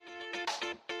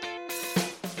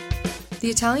The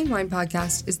Italian Wine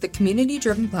Podcast is the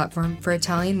community-driven platform for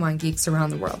Italian wine geeks around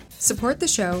the world. Support the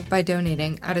show by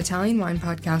donating at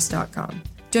ItalianWinePodcast.com.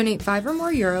 Donate €5 or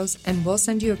more and we'll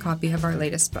send you a copy of our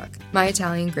latest book, My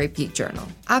Italian Grape Geek Journal,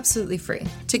 absolutely free.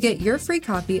 To get your free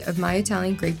copy of My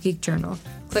Italian Grape Geek Journal,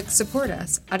 click Support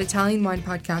Us at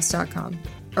ItalianWinePodcast.com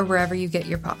or wherever you get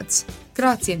your pods.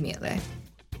 Grazie mille.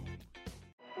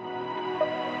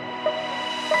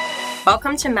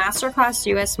 Welcome to Masterclass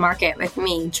U.S. Market with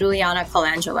me, Juliana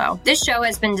Colangelo. This show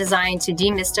has been designed to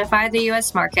demystify the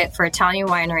U.S. market for Italian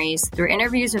wineries through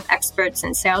interviews with experts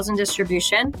in sales and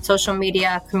distribution, social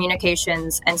media,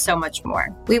 communications, and so much more.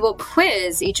 We will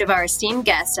quiz each of our esteemed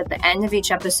guests at the end of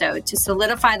each episode to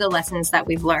solidify the lessons that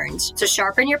we've learned. So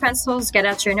sharpen your pencils, get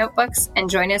out your notebooks, and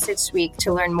join us each week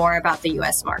to learn more about the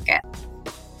U.S. market.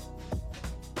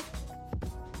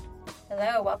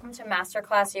 Hello, welcome to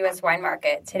Masterclass U.S. Wine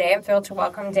Market. Today I'm thrilled to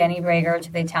welcome Danny Brager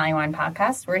to the Italian Wine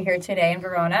Podcast. We're here today in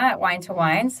Verona at Wine to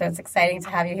Wine, so it's exciting to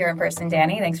have you here in person,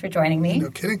 Danny. Thanks for joining me. No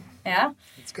kidding. Yeah?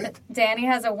 It's good. Danny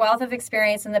has a wealth of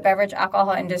experience in the beverage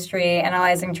alcohol industry,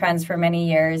 analyzing trends for many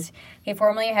years. He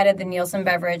formerly headed the Nielsen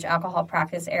Beverage Alcohol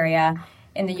Practice Area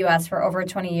in the U.S. for over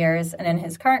 20 years, and in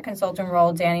his current consulting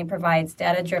role, Danny provides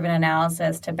data-driven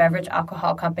analysis to beverage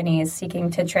alcohol companies seeking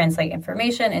to translate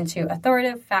information into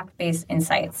authoritative, fact-based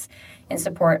insights in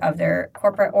support of their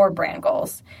corporate or brand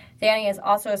goals. Danny is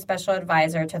also a special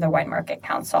advisor to the Wine Market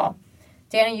Council.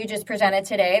 Danny, you just presented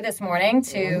this morning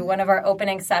to one of our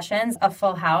opening sessions of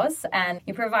Full House, and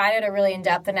you provided a really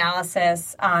in-depth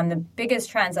analysis on the biggest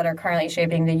trends that are currently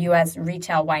shaping the U.S.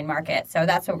 retail wine market. So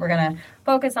that's what we're going to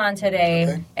focus on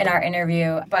today in our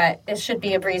interview, but it should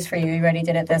be a breeze for you. You already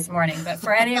did it this morning, but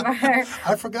for any of our...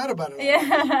 I forgot about it.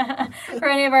 Yeah. For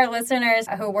any of our listeners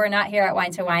who were not here at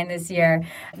Wine to Wine this year,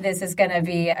 this is going to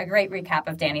be a great recap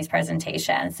of Danny's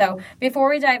presentation. So before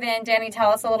we dive in, Danny, tell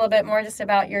us a little bit more just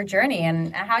about your journey and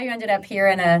how you ended up here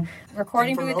in a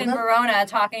recording booth in Verona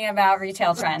talking about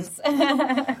retail trends.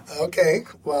 Okay,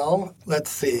 well,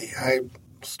 let's see. I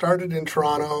started in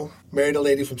Toronto, married a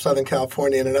lady from Southern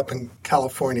California, ended up in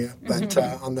California. But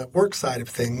on the work side of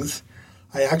things,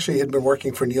 I actually had been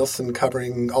working for Nielsen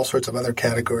covering all sorts of other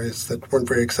categories that weren't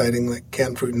very exciting, like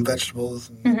canned fruit and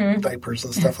vegetables and diapers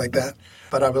and stuff like that.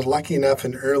 But I was lucky enough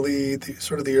in the early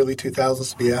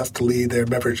 2000s to be asked to lead their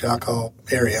beverage alcohol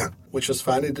area, which was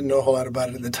fun. I didn't know a whole lot about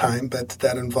it at the time, but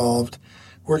that involved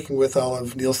working with all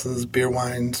of Nielsen's beer,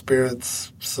 wine,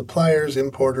 spirits, suppliers,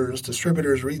 importers,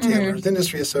 distributors, retailers,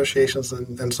 industry associations,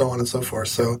 and so on and so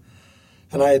forth.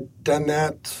 And I had done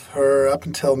that for up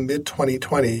until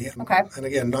mid-2020. Okay. And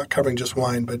again, not covering just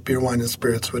wine, but beer, wine, and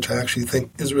spirits, which I actually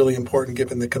think is really important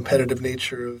given the competitive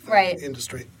nature of the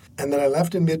industry. And then I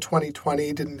left in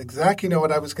mid-2020, didn't exactly know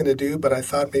what I was going to do, but I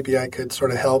thought maybe I could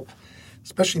sort of help,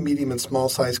 especially medium and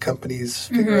small-sized companies,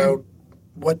 figure out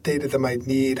what data they might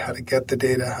need, how to get the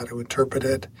data, how to interpret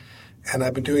it. And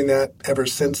I've been doing that ever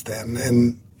since then.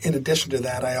 And in addition to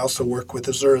that, I also work with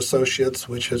Azure Associates,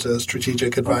 which is a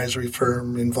strategic advisory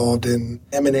firm involved in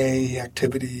M&A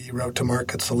activity,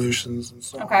 route-to-market solutions, and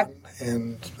so on.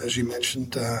 And as you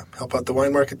mentioned, help out the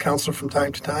Wine Market Council from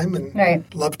time to time, and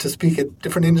love to speak at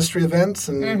different industry events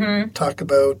and talk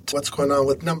about what's going on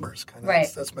with numbers.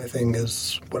 That's my thing,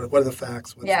 is what are the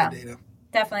facts, what's the data.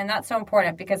 Definitely, and that's so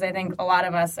important because I think a lot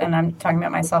of us, and I'm talking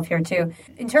about myself here too,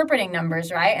 interpreting numbers,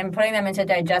 right, and putting them into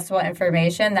digestible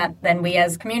information that then we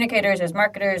as communicators, as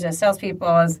marketers, as salespeople,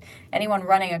 as anyone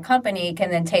running a company can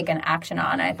then take an action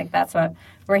on. I think that's what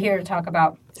we're here to talk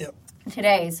about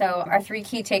today. So our 3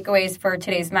 key takeaways for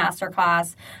today's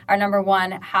masterclass are, number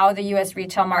 1, how the U.S.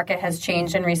 retail market has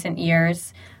changed in recent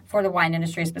years for the wine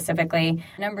industry specifically.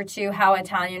 Number 2, how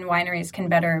Italian wineries can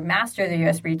better master the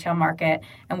U.S. retail market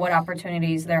and what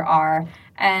opportunities there are.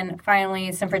 And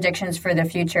finally, some predictions for the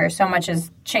future. So much is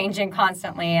changing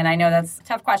constantly, and I know that's a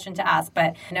tough question to ask,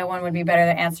 but no one would be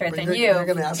better to answer it than you. You're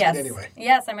going to ask it anyway.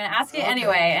 Yes, I'm going to ask it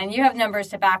anyway, and you have numbers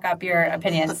to back up your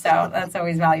opinions, so that's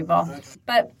always valuable.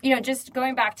 But, just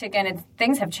going back to, again,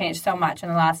 things have changed so much in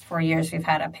the last 4 years. We've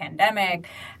had a pandemic,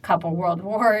 a couple world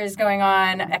wars going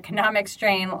on, economic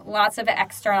strain, lots of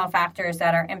external factors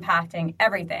that are impacting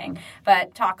everything.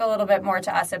 But talk a little bit more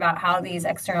to us about how these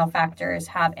external factors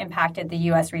have impacted the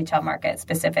U.S. retail market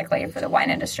specifically for the wine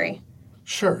industry.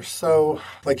 Sure. So,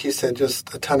 like you said,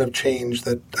 just a ton of change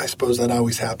that I suppose that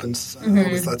always happens.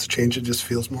 Always lots of change. It just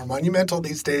feels more monumental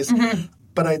these days.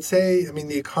 But I'd say,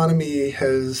 the economy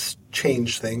has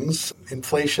changed things.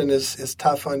 Inflation is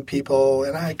tough on people.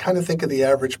 And I kind of think of the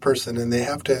average person, and they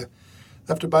have to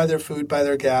have to buy their food, buy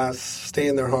their gas, stay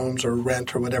in their homes or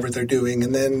rent or whatever they're doing.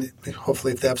 And then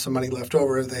hopefully if they have some money left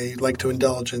over, they like to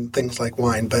indulge in things like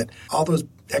wine. But all those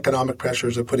economic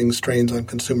pressures are putting strains on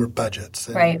consumer budgets.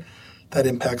 And right. That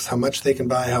impacts how much they can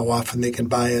buy, how often they can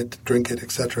buy it, drink it,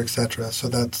 et cetera, et cetera. So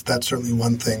that's certainly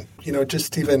one thing.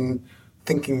 Just even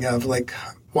thinking of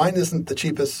wine isn't the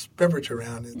cheapest beverage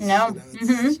around. No.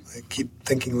 I keep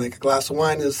thinking a glass of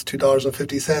wine is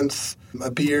 $2.50.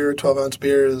 A beer, 12-ounce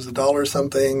beer is $1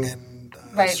 something, and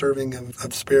a serving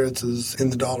of spirits is in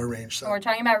the dollar range. So we're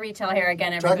talking about retail here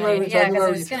again, everybody. Because I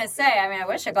was going to say, I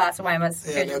wish a glass of wine was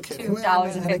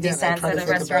 $2.50 at a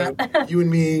restaurant. You and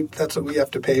me, that's what we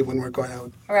have to pay when we're going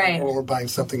out. Right. Or we're buying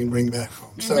something and bringing back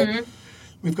home. So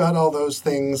we've got all those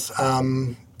things.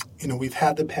 We've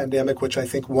had the pandemic, which I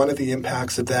think one of the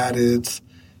impacts of that is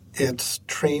it's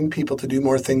trained people to do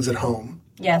more things at home.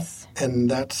 Yes. And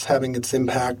that's having its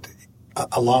impact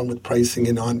along with pricing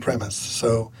in on-premise.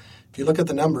 So if you look at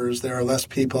the numbers, there are less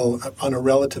people on a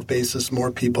relative basis. More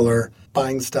people are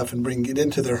buying stuff and bringing it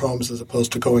into their homes as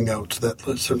opposed to going out. So that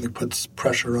certainly puts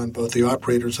pressure on both the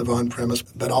operators of on-premise,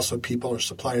 but also people or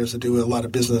suppliers that do a lot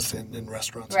of business in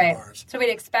restaurants and bars. So we'd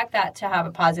expect that to have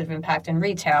a positive impact in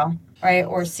retail, right?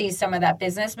 Or see some of that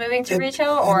business moving to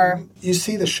retail? Or you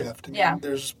see the shift. Yeah.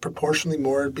 There's proportionally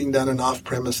more being done in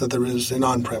off-premise than there is in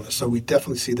on-premise. So we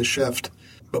definitely see the shift.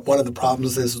 But one of the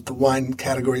problems is the wine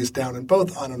category is down in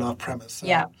both on and off-premise.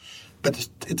 Yeah. But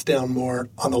it's down more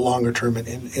on the longer term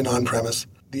in on-premise.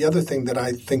 The other thing that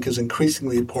I think is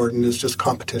increasingly important is just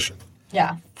competition.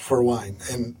 Yeah. For wine.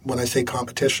 And when I say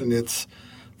competition, it's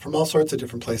from all sorts of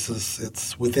different places.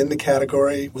 It's within the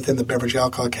category, within the beverage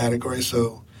alcohol category,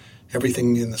 so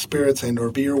everything in the spirits and or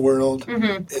beer world.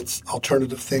 It's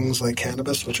alternative things like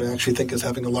cannabis, which I actually think is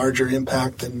having a larger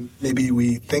impact than maybe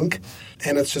we think.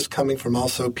 And it's just coming from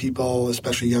also people,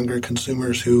 especially younger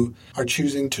consumers, who are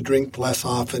choosing to drink less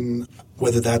often,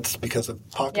 whether that's because of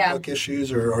pocketbook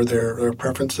issues or their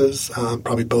preferences.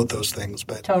 Probably both those things.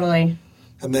 But totally.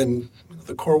 And then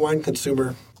the core wine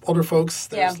consumer, older folks,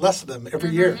 there's less of them every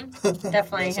year.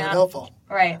 Definitely, That's not helpful.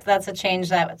 Right. That's a change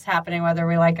that's happening whether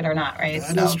we like it or not, right?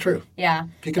 That is true. Yeah.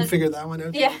 If you can figure that one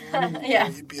out,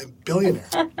 you'd be a billionaire.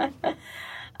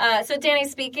 So, Danny,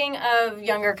 speaking of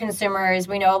younger consumers,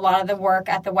 we know a lot of the work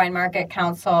at the Wine Market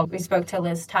Council, we spoke to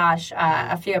Liz Tosh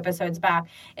a few episodes back,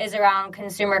 is around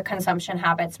consumer consumption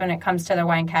habits when it comes to the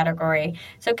wine category.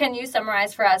 So can you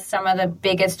summarize for us some of the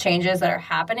biggest changes that are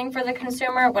happening for the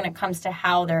consumer when it comes to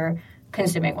how they're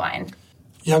consuming wine?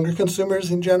 Younger consumers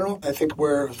in general, I think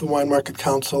where the Wine Market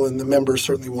Council and the members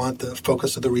certainly want the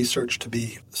focus of the research to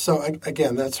be. So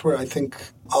again, that's where I think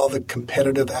all the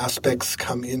competitive aspects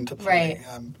come into play.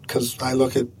 Because I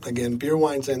look at, again, beer,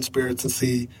 wines, and spirits and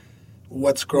see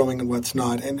what's growing and what's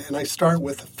not. And I start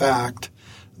with the fact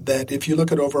that if you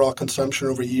look at overall consumption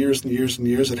over years and years and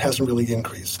years, it hasn't really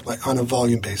increased, like on a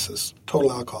volume basis,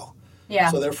 total alcohol. Yeah.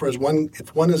 So therefore,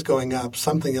 if one is going up,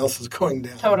 something else is going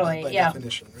down. Totally, by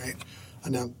definition, right?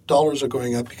 And now dollars are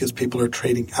going up because people are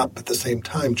trading up at the same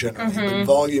time generally. But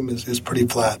volume is pretty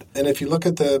flat. And if you look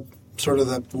at the sort of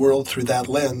the world through that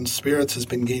lens, spirits has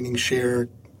been gaining share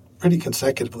pretty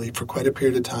consecutively for quite a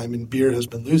period of time, and beer has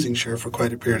been losing share for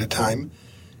quite a period of time.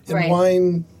 And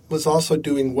wine was also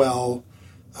doing well.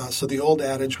 So the old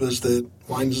adage was that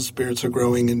wines and spirits are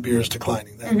growing and beer is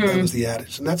declining. That was the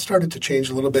adage. And that started to change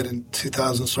a little bit in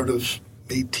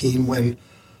 2018 when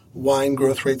wine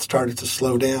growth rates started to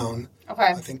slow down.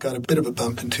 I think got a bit of a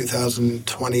bump in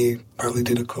 2020, partly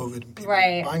due to COVID. And people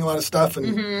buying a lot of stuff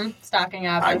and stocking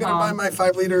up. I'm going to buy my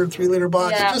 5-liter, 3-liter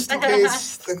box just in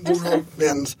case the world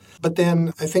ends. But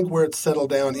then I think where it's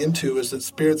settled down into is that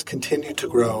spirits continue to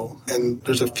grow. And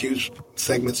there's a few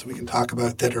segments that we can talk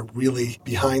about that are really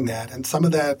behind that. And some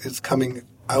of that is coming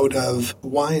out of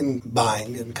wine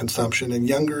buying and consumption, and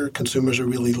younger consumers are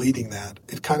really leading that.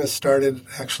 It kind of started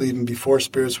actually even before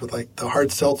spirits with like the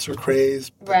hard seltzer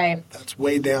craze. That's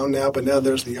way down now, but now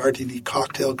there's the RTD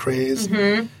cocktail craze,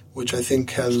 which I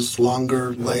think has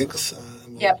longer legs.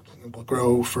 Will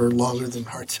grow for longer than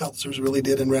hard seltzers really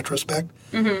did in retrospect.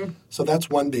 So that's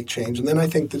one big change. And then I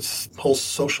think this whole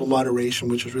social moderation,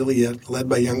 which is really led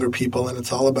by younger people, and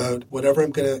it's all about whatever I'm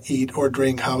going to eat or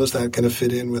drink, how is that going to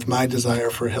fit in with my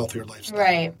desire for a healthier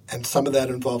lifestyle? And some of that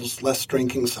involves less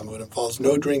drinking, some of it involves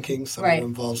no drinking, some of it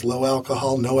involves low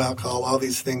alcohol, no alcohol, all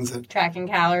these things. That tracking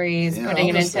calories, putting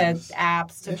it into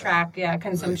apps to track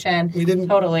consumption. We didn't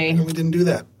do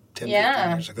that 10,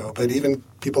 15 years ago. But even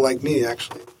people like me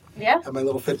actually have my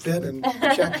little Fitbit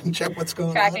and check what's going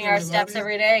on. Tracking our steps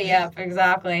every day. Yep,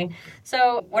 exactly.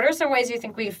 So what are some ways you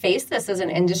think we face this as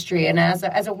an industry and as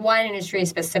a wine industry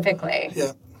specifically?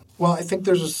 Well, I think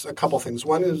there's a couple things.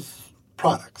 One is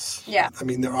products. Yeah. I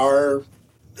mean,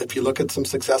 if you look at some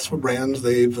successful brands,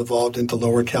 they've evolved into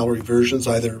lower calorie versions,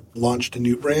 either launched a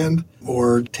new brand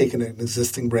or taken an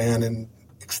existing brand and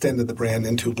extended the brand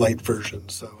into light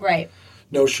versions. So right.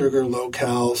 No sugar, low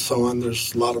cal, so on.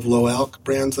 There's a lot of low alc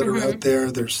brands that are out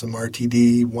there. There's some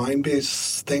RTD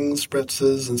wine-based things,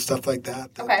 spritzes and stuff like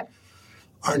that.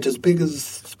 Aren't as big as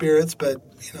spirits, but,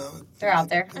 they're out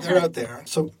there. They're out there.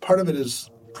 So part of it is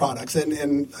products.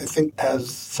 And I think as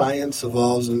science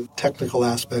evolves and technical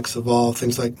aspects evolve,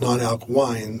 things like non-alc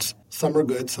wines, some are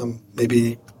good, some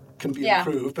maybe can be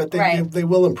improved, but they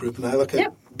will improve. And I look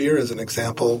at beer as an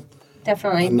example.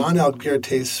 Definitely. A non-alc beer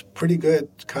tastes pretty good,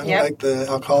 kind of like the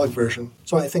alcoholic version.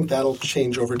 So I think that'll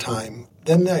change over time.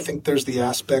 Then I think there's the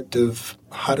aspect of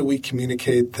how do we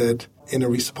communicate that in a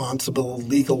responsible,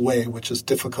 legal way, which is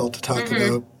difficult to talk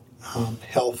about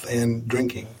health and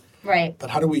drinking. Right. But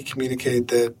how do we communicate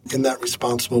that in that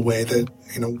responsible way that,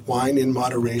 wine in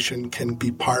moderation can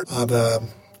be part of a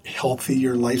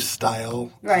healthier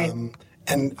lifestyle? Right.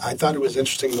 And I thought it was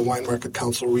interesting, the Wine Market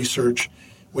Council research,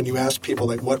 when you ask people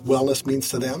like what wellness means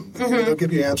to them, they'll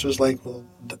give you answers like, well,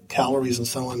 the calories and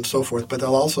so on and so forth. But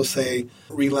they'll also say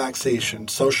relaxation,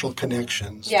 social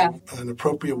connections, an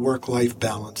appropriate work-life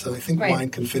balance. And I think wine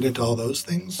can fit into all those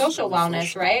things. Social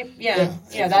wellness, right? Yeah.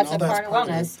 That's a part of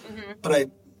wellness.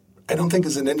 But I don't think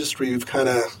as an industry we've kind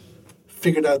of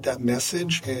figured out that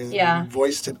message and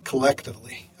voiced it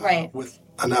collectively with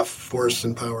enough force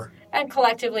and power. And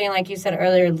collectively, and like you said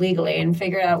earlier, legally, and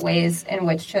figure out ways in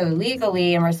which to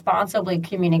legally and responsibly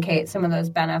communicate some of those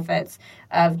benefits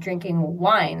of drinking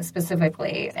wine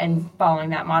specifically and following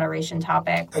that moderation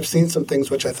topic. I've seen some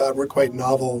things which I thought were quite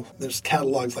novel. There's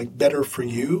catalogs like Better For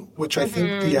You, which I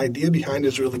think the idea behind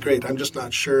is really great. I'm just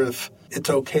not sure if it's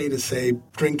okay to say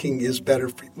drinking is better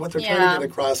for you. What they're trying to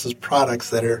get across is products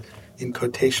that are in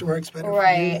quotation marks better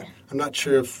for you. I'm not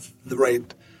sure if the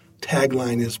right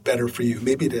tagline is better for you.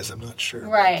 Maybe it is. I'm not sure.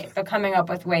 Right. But coming up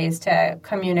with ways to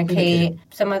communicate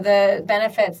some of the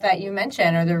benefits that you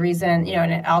mentioned or the reason,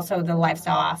 and also the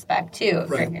lifestyle aspect, too, of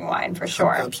drinking wine, for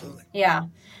sure. Absolutely. Yeah.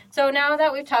 So now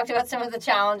that we've talked about some of the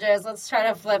challenges, let's try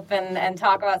to flip and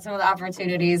talk about some of the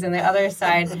opportunities on the other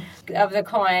side of the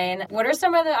coin. What are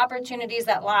some of the opportunities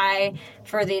that lie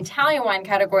for the Italian wine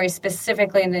category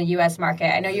specifically in the U.S.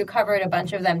 market? I know you covered a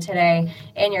bunch of them today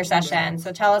in your session.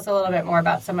 So tell us a little bit more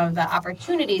about some of the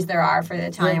opportunities there are for the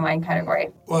Italian wine category.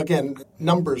 Well, again,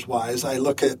 numbers-wise, I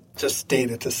look at just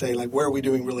data to say, like, where are we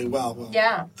doing really well? Well,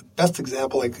 the best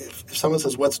example, like, if someone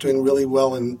says what's doing really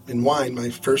well in wine,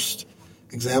 my first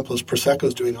example is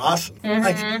Prosecco's doing awesome.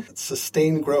 Like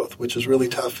sustained growth, which is really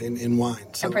tough in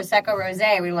wine. So, and Prosecco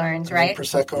Rosé, we learned, right?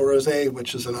 Prosecco Rosé,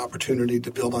 which is an opportunity to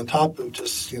build on top of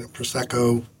just,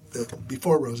 Prosecco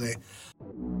before Rosé.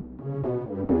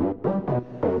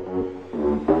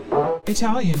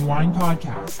 Italian Wine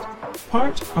Podcast,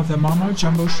 part of the Mama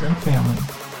Jumbo Shrimp family.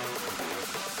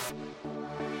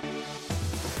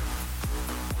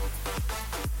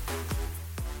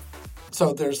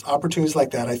 So there's opportunities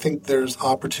like that. I think there's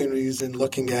opportunities in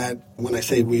looking at, when I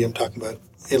say we, I'm talking about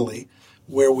Italy,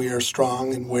 where we are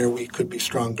strong and where we could be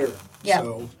stronger. Yeah.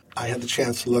 So I had the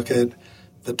chance to look at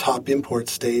the top import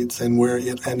states and where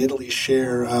Italy's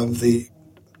share of the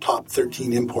top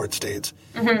 13 import states.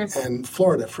 And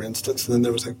Florida, for instance, and then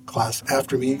there was a class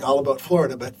after me all about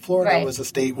Florida, but Florida was a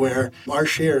state where our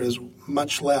share is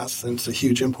much less, and it's a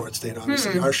huge import state,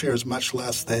 obviously. Our share is much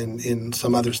less than in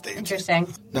some other states.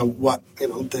 Interesting. Now,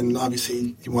 then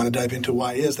obviously you want to dive into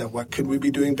why is that? What could we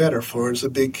be doing better? Florida's a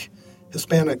big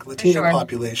Hispanic, Latino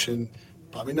population.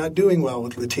 Probably not doing well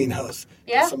with Latinos.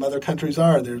 Yeah. Some other countries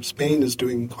are. Spain is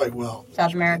doing quite well.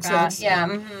 South America,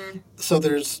 So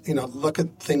there's, look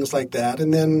at things like that.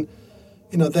 And then,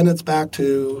 then it's back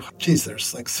to,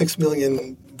 there's like 6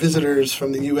 million visitors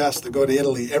from the U.S. that go to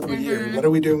Italy every year. What are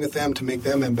we doing with them to make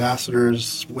them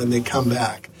ambassadors when they come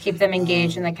back? Keep them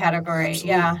engaged in the category. Absolutely.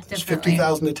 Yeah, There's definitely.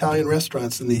 50,000 Italian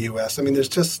restaurants in the U.S. I mean, there's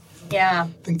just, I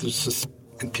think there's just,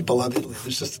 and people love Italy.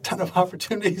 There's just a ton of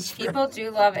opportunities. People do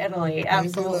love Italy,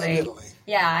 absolutely. They do love Italy.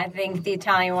 Yeah, I think the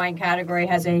Italian wine category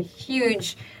has a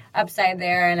huge upside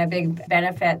there, and a big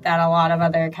benefit that a lot of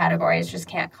other categories just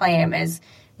can't claim is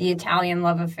the Italian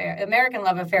love affair, American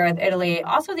love affair with Italy,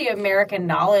 also the American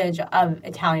knowledge of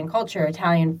Italian culture,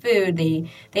 Italian food.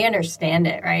 They understand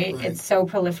it, right? It's so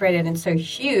proliferated and so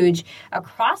huge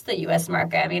across the U.S.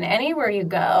 market. I mean, anywhere you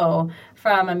go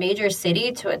from a major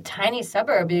city to a tiny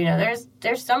suburb,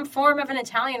 there's some form of an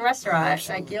Italian restaurant.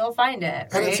 Like, you'll find it,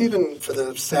 right? And it's even for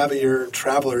the savvier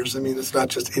travelers. I mean, it's not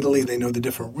just Italy. They know the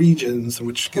different regions,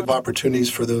 which give opportunities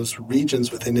for those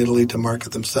regions within Italy to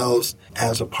market themselves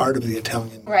as a part of the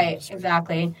Italian industry.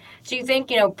 Exactly. Do you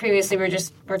think, previously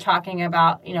we're talking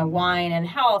about, wine and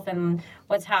health and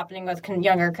what's happening with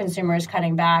younger consumers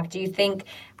cutting back. Do you think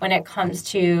when it comes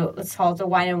to, let's call it the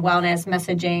wine and wellness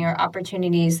messaging or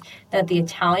opportunities, that the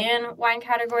Italian wine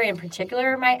category in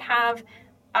particular might have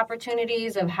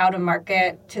opportunities of how to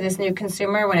market to this new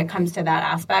consumer when it comes to that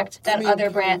aspect that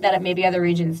maybe other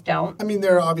regions don't? I mean,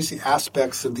 there are obviously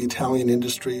aspects of the Italian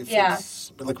industry.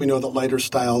 Like we know that lighter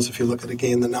styles, if you look at,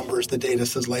 again, the numbers, the data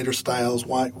says lighter styles,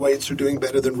 whites are doing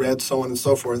better than reds, so on and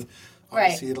so forth.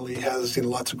 Obviously, Italy has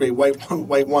lots of great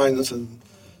white wines and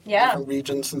different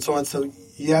regions and so on. So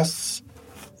yes,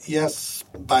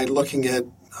 by looking at,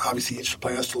 obviously each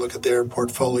supplier has to look at their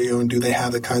portfolio and do they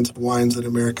have the kinds of wines that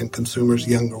American consumers,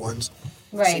 younger ones,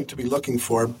 seem to be looking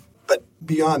for. But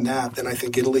beyond that, then I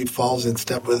think Italy falls in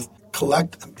step with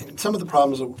some of the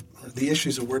problems, the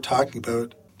issues that we're talking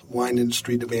about. Wine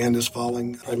industry demand is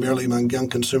falling primarily among young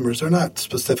consumers. They're not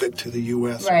specific to the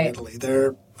U.S. or Italy.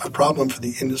 They're a problem for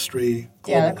the industry globally.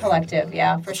 Yeah, they're collective.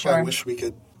 Yeah, for sure. I wish we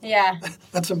could. Yeah.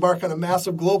 Let's embark on a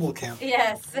massive global campaign.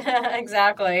 Yes,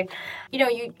 exactly.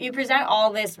 You present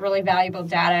all this really valuable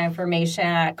data information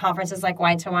at conferences like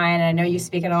Wine to Wine, and I know you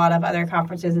speak at a lot of other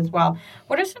conferences as well.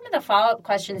 What are some of the follow-up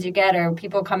questions you get, or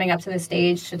people coming up to the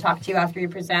stage to talk to you after you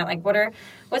present? Like,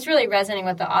 what's really resonating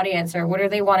with the audience, or what are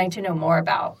they wanting to know more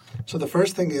about? So the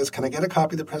first thing is, can I get a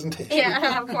copy of the presentation?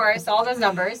 Yeah, of course. All those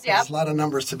numbers, yeah. There's a lot of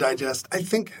numbers to digest. I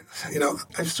think,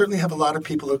 I certainly have a lot of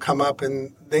people who come up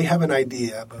and they have an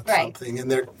idea about something.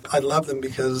 And I love them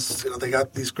because, they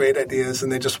got these great ideas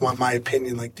and they just want my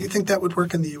opinion. Like, do you think that would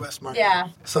work in the U.S. market? Yeah.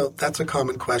 So that's a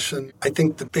common question. I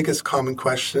think the biggest common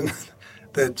question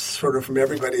that's sort of from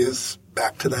everybody is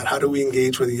back to that. How do we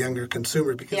engage with a younger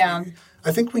consumer? Because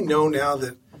I think we know now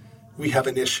that we have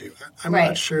an issue. I'm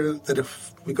not sure that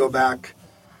if we go back,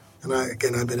 and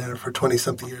I've been at it for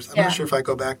 20-something years, I'm not sure if I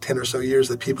go back 10 or so years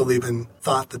that people even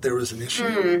thought that there was an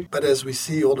issue. But as we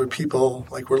see older people,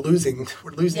 like we're losing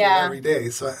them every day.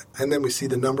 So, and then we see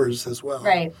the numbers as well.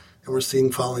 Right. And we're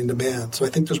seeing falling demand. So I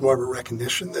think there's more of a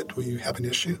recognition that we have an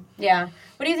issue. Yeah.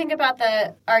 What do you think about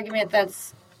the argument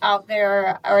that's out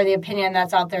there, or the opinion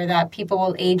that's out there, that people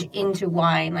will age into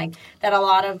wine, like that a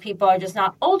lot of people are just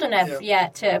not old enough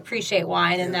yet to appreciate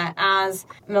wine, and that as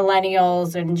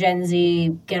millennials and Gen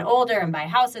Z get older and buy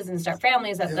houses and start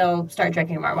families, that they'll start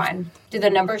drinking more wine? Do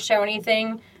the numbers show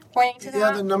anything pointing to that?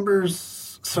 Yeah, the numbers.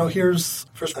 So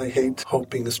first, I hate hope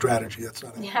being a strategy. That's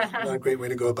not a great way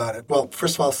to go about it. Well,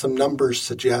 first of all, some numbers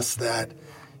suggest that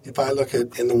if I look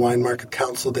at, in the Wine Market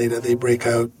Council data, they break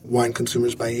out wine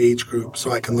consumers by age group.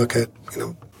 So I can look at,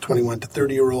 21 to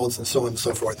 30-year-olds and so on and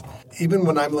so forth. Even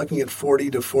when I'm looking at 40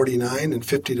 to 49 and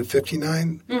 50 to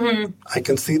 59, I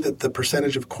can see that the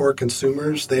percentage of core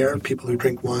consumers there, people who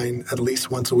drink wine at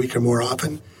least once a week or more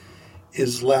often,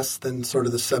 is less than sort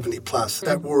of the 70 plus.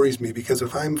 That worries me because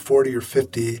if I'm 40 or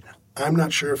 50, I'm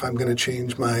not sure if I'm going to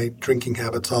change my drinking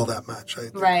habits all that much.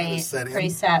 Preset.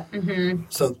 Mm-hmm.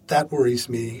 So that worries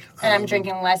me. And I'm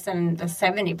drinking less than the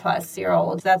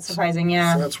 70-plus-year-olds. That's surprising,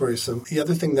 yeah. So that's worrisome. The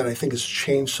other thing that I think has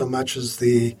changed so much is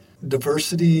the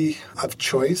diversity of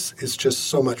choice is just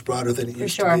so much broader than it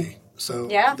used to be. So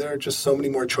there are just so many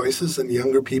more choices, and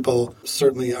younger people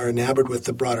certainly are enamored with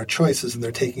the broader choices, and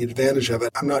they're taking advantage of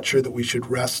it. I'm not sure that we should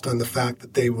rest on the fact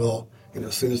that they will...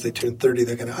 as soon as they turn 30,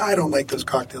 they're going to, I don't like those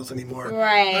cocktails anymore.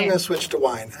 Right. I'm going to switch to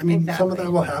wine. I mean, some of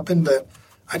that will happen, but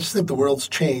I just think the world's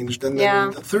changed. And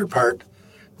then the third part,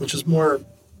 which is more,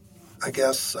 I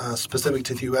guess, specific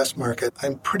to the U.S. market,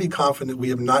 I'm pretty confident we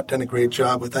have not done a great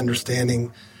job with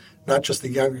understanding not just the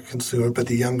younger consumer, but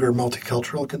the younger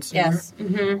multicultural consumer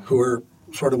who are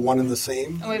sort of one and the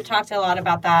same. And we've talked a lot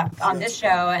about that on this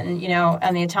show and,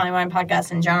 on the Italian Wine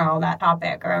Podcast in general, that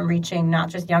topic around reaching not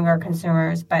just younger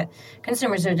consumers, but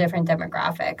consumers of different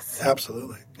demographics.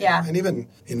 Absolutely. Yeah. And even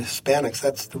in Hispanics,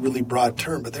 that's the really broad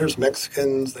term, but there's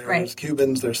Mexicans, there's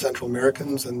Cubans, there's Central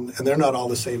Americans, and they're not all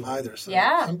the same either. So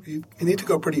you need to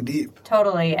go pretty deep.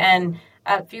 Totally. And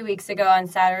a few weeks ago on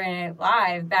Saturday Night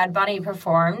Live, Bad Bunny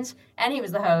performed, and he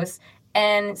was the host.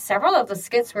 And several of the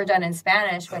skits were done in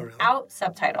Spanish without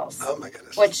subtitles. Oh, my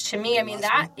goodness. Which to me, you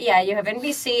have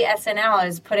NBC, SNL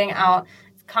is putting out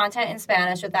content in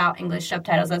Spanish without English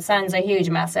subtitles. That sends a huge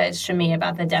message to me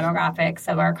about the demographics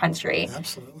of our country.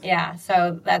 Absolutely. Yeah,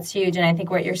 so that's huge. And I think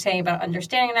what you're saying about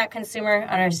understanding that consumer,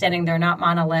 understanding they're not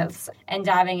monoliths, and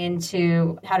diving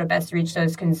into how to best reach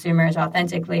those consumers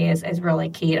authentically is really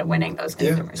key to winning those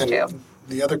consumers too.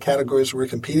 The other categories we're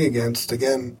competing against,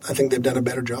 again, I think they've done a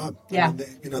better job. Yeah. I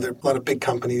mean, there are a lot of big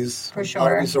companies, For sure. a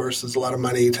lot of resources, a lot of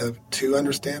money to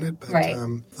understand it. But Right.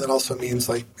 That also means,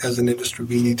 like, as an industry,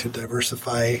 we need to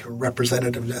diversify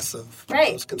representativeness of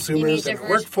Right. those consumers and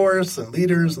diverse workforce and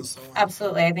leaders and so on.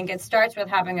 Absolutely. I think it starts with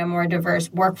having a more diverse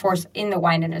workforce in the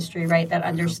wine industry, right, that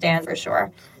understands for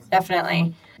sure.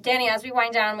 Definitely. Danny, as we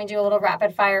wind down, we do a little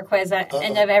rapid fire quiz at the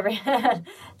end of every...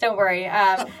 Don't worry.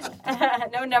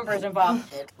 No numbers involved.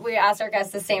 We ask our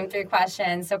guests the same 3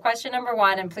 questions. So question number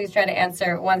 1, and please try to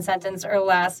answer 1 sentence or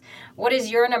less. What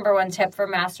is your number 1 tip for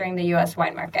mastering the U.S.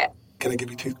 wine market? Can I give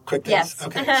you 2 quick things? Yes.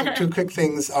 Okay, so 2 quick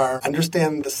things are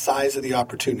understand the size of the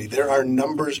opportunity. There are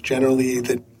numbers generally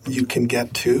that you can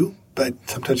get to, but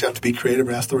sometimes you have to be creative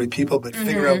or ask the right people, but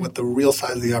figure out what the real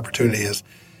size of the opportunity is.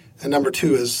 And number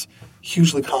 2 is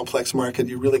hugely complex market.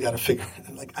 You really got to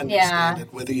understand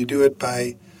it, whether you do it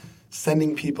by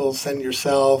sending people, send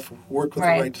yourself, work with the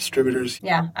right distributors.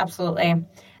 Yeah, absolutely.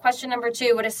 Question number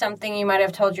 2, what is something you might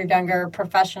have told your younger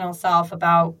professional self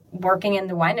about working in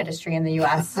the wine industry in the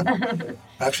U.S.?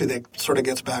 Actually, that sort of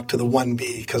gets back to the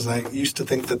 1B, because I used to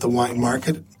think that the wine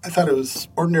market, I thought it was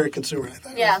ordinary consumer. I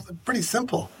thought it was pretty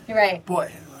simple. Right.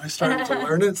 Boy, when I started to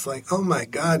learn it, it's like, oh my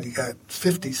God, you got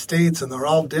 50 states and they're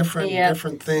all different,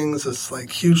 different things. It's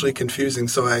like hugely confusing.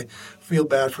 So I feel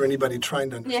bad for anybody trying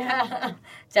to understand. Yeah,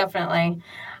 definitely.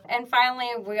 And finally,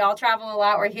 we all travel a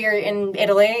lot. We're here in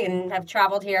Italy and have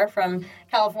traveled here from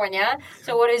California.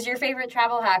 So what is your favorite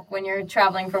travel hack when you're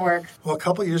traveling for work? Well, a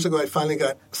couple of years ago, I finally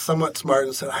got somewhat smart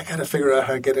and said, I got to figure out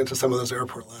how to get into some of those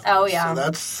airport lounges. Oh,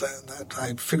 yeah. So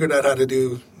I figured out how to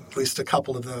do at least a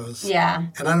couple of those. Yeah.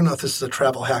 And I don't know if this is a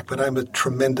travel hack, but I'm a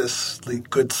tremendously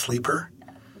good sleeper.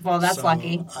 Well, that's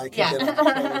lucky. I can get on the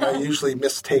plane, and I usually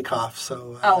miss takeoff.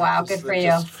 So oh, wow. Good for you.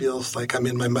 It just feels like I'm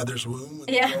in my mother's womb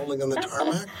and rolling on the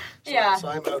tarmac. So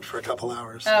I'm out for a couple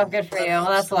hours. Oh, good for you. Well,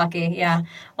 that's lucky. Yeah.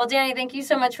 Well, Danny, thank you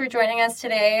so much for joining us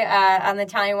today on the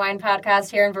Italian Wine Podcast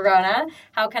here in Verona.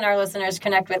 How can our listeners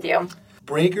connect with you?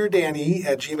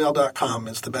 BragerDanny@gmail.com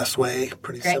is the best way.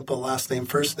 Pretty simple. Last name,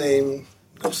 first name.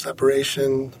 No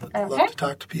separation. I'd love to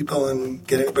talk to people and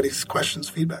get anybody's questions,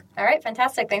 feedback. All right,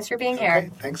 fantastic. Thanks for being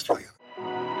here. Thanks, Juliana.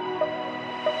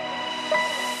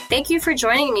 Thank you for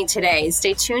joining me today.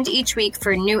 Stay tuned each week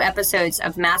for new episodes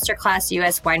of Masterclass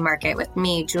U.S. Wine Market with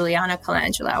me, Juliana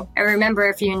Colangelo. And remember,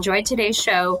 if you enjoyed today's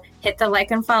show, hit the like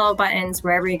and follow buttons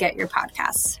wherever you get your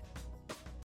podcasts.